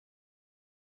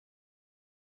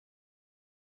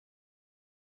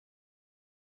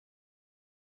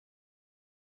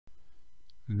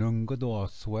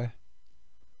Nungadoswe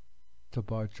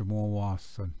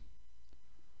Tabachmowasan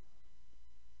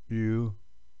You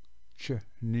Che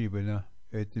Nibena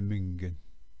Edmingen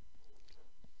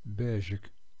Bejik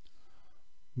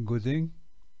Gooding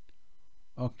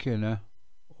Akena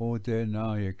Ode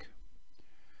Naik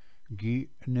Gi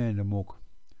Nenamuk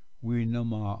We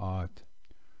Nama Art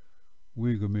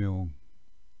Wigamiung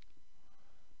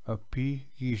A P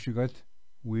Gishigat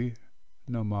We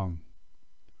Namang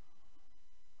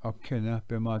Akena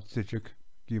Bematsijik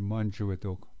Gi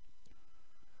Manjuetok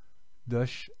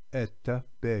Dash Etta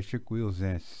Bejik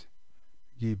Wilzens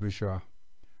Gi Bisha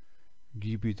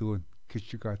Gi Bidun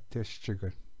Kishigat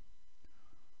Teschigat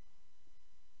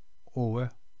Owe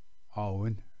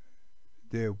Awen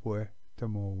Dewe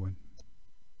Tamowen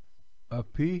A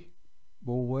P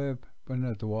Boweb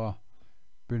Benadwa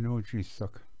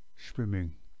Benojisak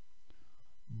Swimming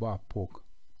Bapok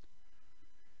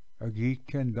Agi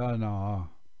Kendana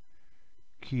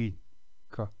Ki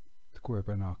Ka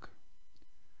Tquebanak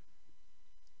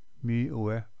Mi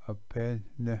Owe A Pen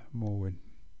Mowin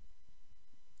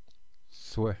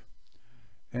Swe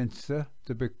Ense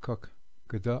the Big Cock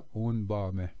Gada Un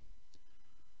Barme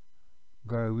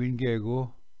Gawin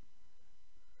Gego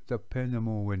the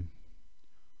Penamowin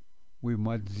We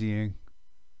mad zing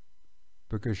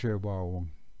Bekashe Bawong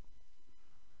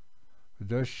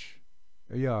Dash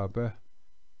Yabe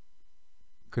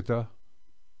Kata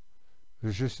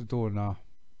Registona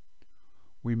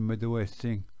We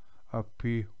Medwesting A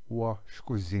P Wa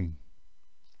Shkuzing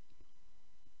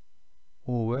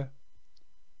Owe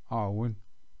Awen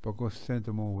Bakos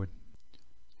Sentamowin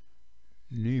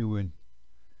Niwin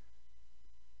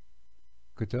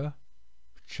Kata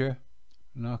Che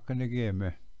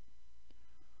Nakanageme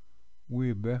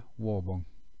We be Wobong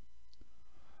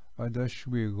Adash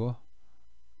Wigo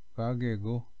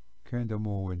Gagego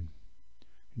Kendamowin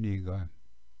Nigan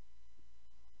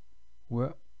We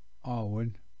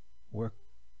Awen We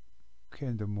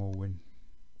Kendamowin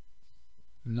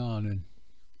Nanen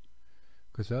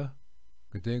Kata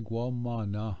Gadegwa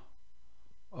Mana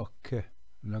Okke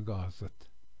Nagazat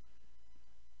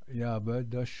Yabe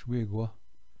Dash Wigo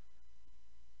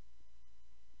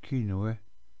Kinoe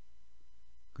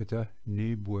Kata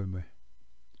Ni Bueme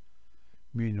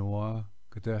Minoa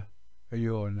Kata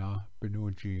Ayona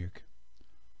Benojik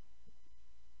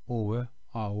Owe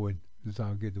Awen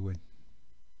Zagedwin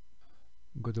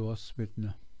Godwas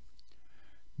Mitna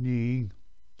Ning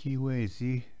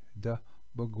Kiwezi Da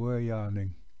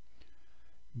Bagwayaning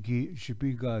Gi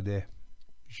Jibigade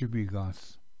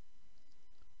Jibigas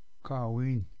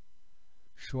Kawin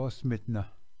Schwas Mitna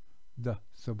Da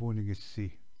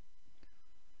Sabunigisi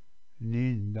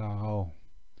Nin Dao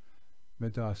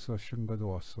Medasa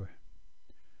Shingadoswe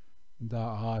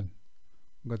Daan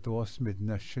Gados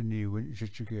Midna Shaniwin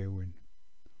Jichigewin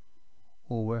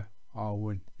Owe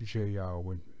Awin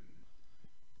Jayawin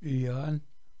Ian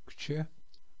Kche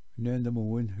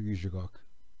Nendamowin Gijagak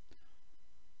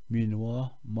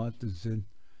Minwa Matazin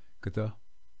Gata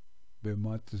Be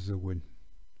Matazawin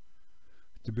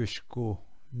Tibishko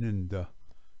Ninda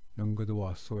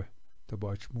Nungadwaswe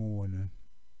Tabachmowanen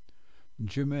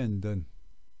Jimendan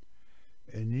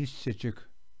Enisichik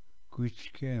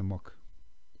Kuchkemak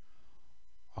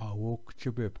Awok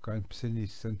Chibib kan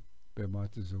Psenisan Be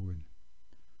Matazawin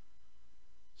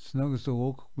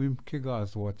Snugzawok Wim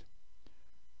Kigazwat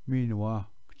Minwa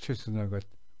Chisanagat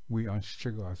We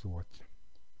Anshigazwat